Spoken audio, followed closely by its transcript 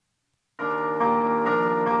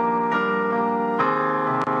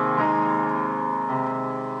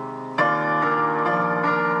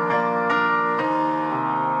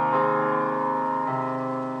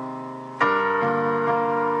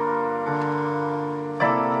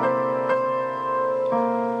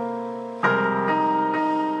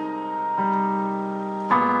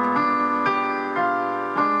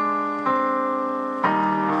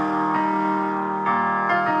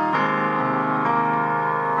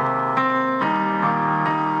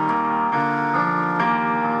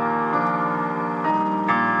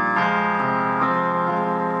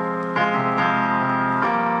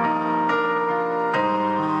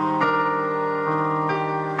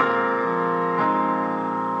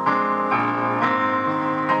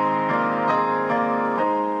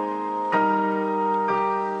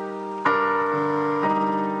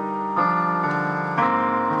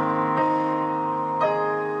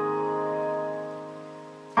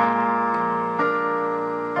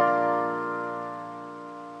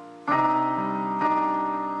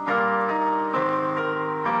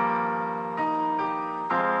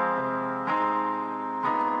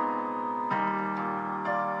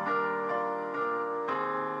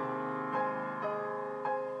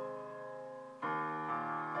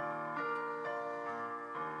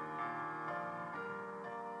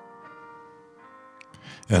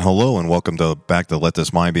And hello and welcome back to Let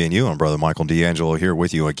This Mind Be in You. I'm Brother Michael D'Angelo here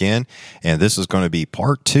with you again. And this is going to be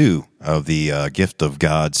part 2 of the Gift of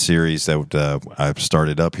God series that I've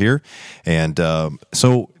started up here. And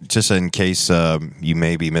so just in case you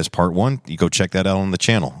maybe missed part 1, you go check that out on the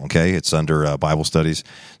channel, okay? It's under Bible Studies.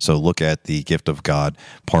 So look at the Gift of God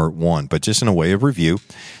part 1. But just in a way of review,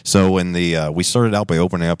 so in the we started out by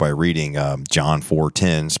opening up by reading John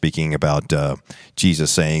 4:10, speaking about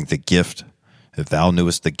Jesus saying the gift, if thou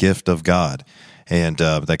knewest the gift of God. And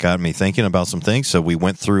that got me thinking about some things. So we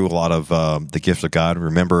went through a lot of the gift of God.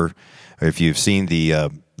 Remember, if you've seen the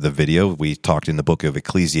video, we talked in the book of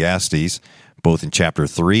Ecclesiastes, both in chapter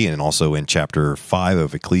 3 and also in chapter 5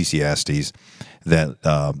 of Ecclesiastes, that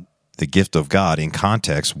the gift of God in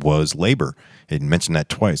context was labor. It mentioned that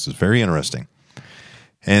twice. It's very interesting.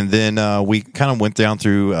 And then we kind of went down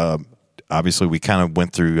through... Obviously, we kind of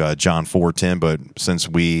went through John 4:10, but since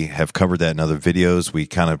we have covered that in other videos, we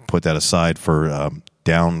kind of put that aside for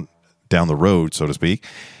down the road, so to speak,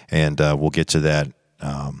 and we'll get to that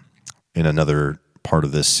in another part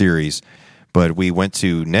of this series. But we went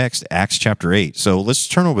to next Acts chapter 8. So let's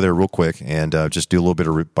turn over there real quick and just do a little bit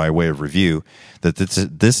of by way of review. That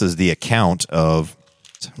this is the account of,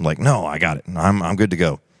 like, no, I got it. I'm good to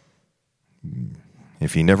go.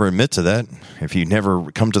 If you never admit to that, if you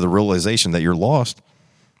never come to the realization that you're lost,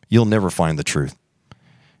 you'll never find the truth.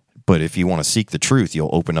 But if you want to seek the truth, you'll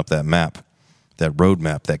open up that map, that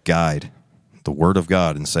roadmap, that guide, the Word of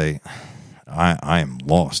God, and say, I am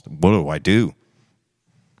lost. What do I do?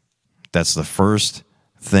 That's the first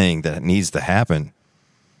thing that needs to happen.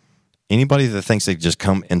 Anybody that thinks they just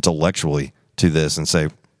come intellectually to this and say,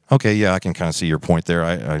 okay, yeah, I can kind of see your point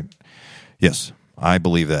there. Yes, I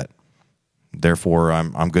believe that. Therefore,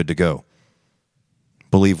 I'm good to go.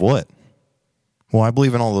 Believe what? Well, I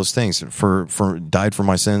believe in all those things. For died for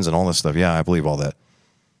my sins and all this stuff. Yeah, I believe all that.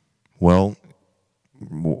 Well,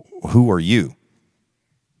 who are you?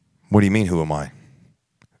 What do you mean, who am I?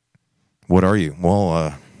 What are you?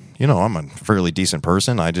 Well, I'm a fairly decent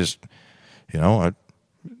person. I just,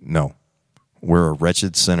 no. We're a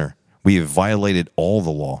wretched sinner. We have violated all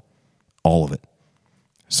the law, all of it.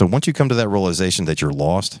 So once you come to that realization that you're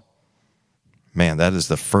lost, man, that is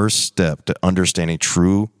the first step to understanding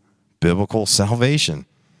true biblical salvation.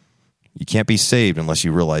 You can't be saved unless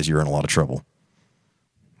you realize you're in a lot of trouble.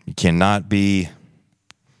 You cannot be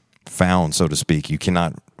found, so to speak. You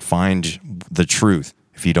cannot find the truth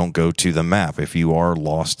if you don't go to the map, if you are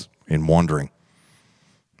lost and wandering.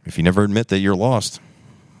 If you never admit that you're lost,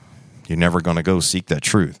 you're never going to go seek that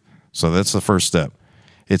truth. So that's the first step.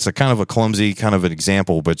 It's a kind of a clumsy kind of an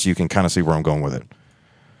example, but you can kind of see where I'm going with it.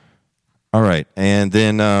 All right, and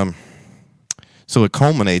then, so it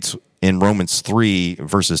culminates in Romans 3,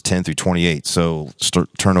 verses 10 through 28. So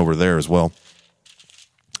turn over there as well.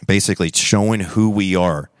 Basically, it's showing who we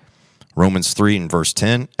are. Romans 3 and verse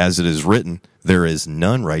 10, as it is written, there is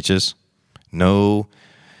none righteous, no,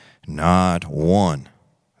 not one.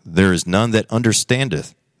 There is none that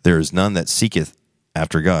understandeth. There is none that seeketh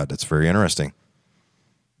after God. That's very interesting.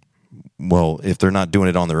 Well, if they're not doing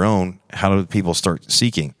it on their own, how do people start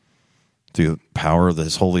seeking? Through the power of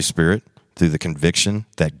His Holy Spirit, through the conviction,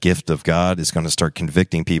 that gift of God is going to start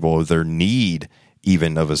convicting people of their need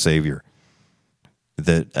even of a Savior.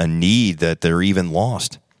 That a need that they're even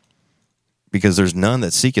lost. Because there's none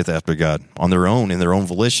that seeketh after God on their own, in their own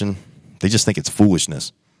volition. They just think it's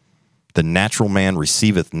foolishness. The natural man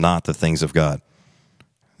receiveth not the things of God.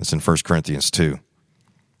 That's in 1 Corinthians 2.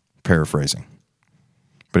 Paraphrasing.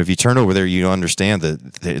 But if you turn over there, you understand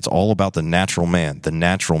that it's all about the natural man. The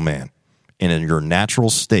natural man. And in your natural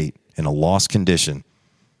state, in a lost condition,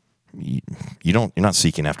 you're not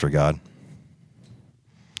seeking after God.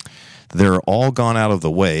 They're all gone out of the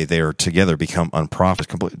way. They are together become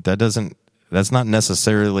unprofitable. That's not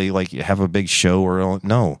necessarily like you have a big show or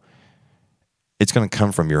no. It's going to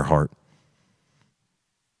come from your heart.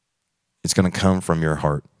 It's going to come from your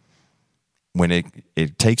heart. When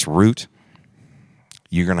it takes root,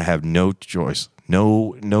 you're going to have no choice.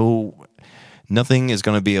 Nothing is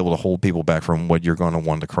going to be able to hold people back from what you're going to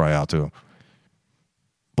want to cry out to.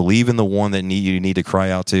 Believe in the one that you need to cry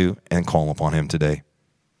out to and call upon Him today.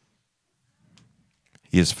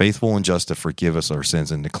 He is faithful and just to forgive us our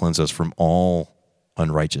sins and to cleanse us from all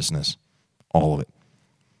unrighteousness, all of it.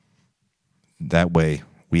 That way,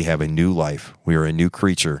 we have a new life. We are a new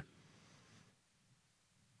creature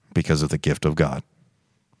because of the gift of God.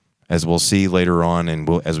 As we'll see later on, and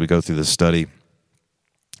as we go through this study,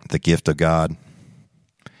 the gift of God,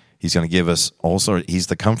 He's going to give us also, He's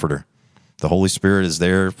the comforter. The Holy Spirit is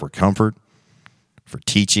there for comfort, for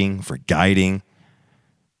teaching, for guiding.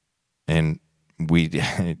 And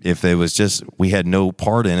if it was just we had no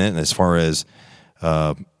part in it, as far as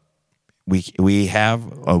we have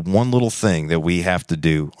one little thing that we have to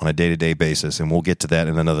do on a day-to-day basis, and we'll get to that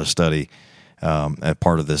in another study, as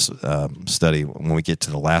part of this study when we get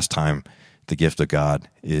to the last time the gift of God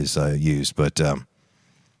is used. But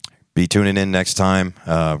be tuning in next time.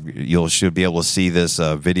 You should be able to see this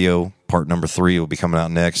video. Part number 3 will be coming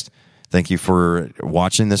out next. Thank you for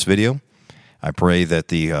watching this video. I pray that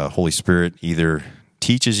the Holy Spirit either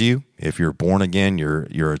teaches you, if you're born again,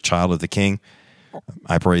 you're a child of the King.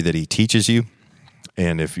 I pray that He teaches you,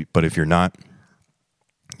 but if you're not,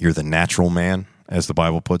 you're the natural man, as the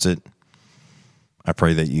Bible puts it. I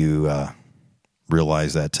pray that you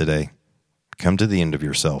realize that today. Come to the end of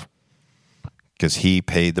yourself, because He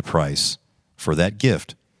paid the price for that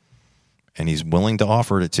gift, and He's willing to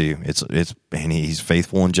offer it to you. And He's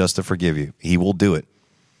faithful and just to forgive you. He will do it.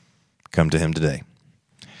 Come to Him today.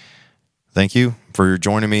 Thank you for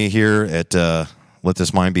joining me here at Let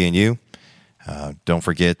This Mind Be in You. Don't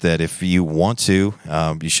forget that if you want to,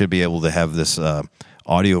 you should be able to have this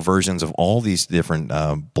audio versions of all these different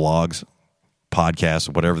blogs,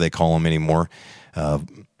 podcasts, whatever they call them anymore.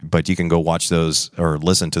 But you can go watch those or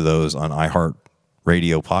listen to those on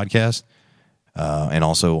iHeartRadio podcast, and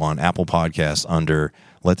also on Apple Podcasts under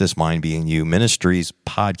Let This Mind Be in You Ministries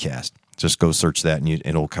podcast. Just go search that and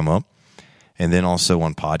it'll come up. And then also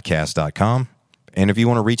on podcast.com. And if you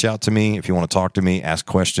want to reach out to me, if you want to talk to me, ask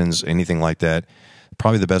questions, anything like that,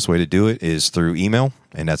 probably the best way to do it is through email,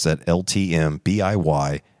 and that's at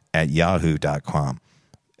ltmbiy@yahoo.com.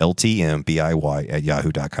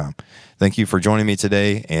 ltmbiy@yahoo.com. Thank you for joining me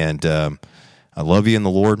today, and I love you in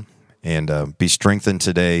the Lord, and be strengthened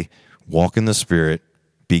today. Walk in the Spirit,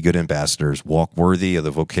 be good ambassadors, walk worthy of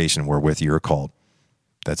the vocation wherewith you are called.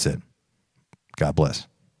 That's it. God bless.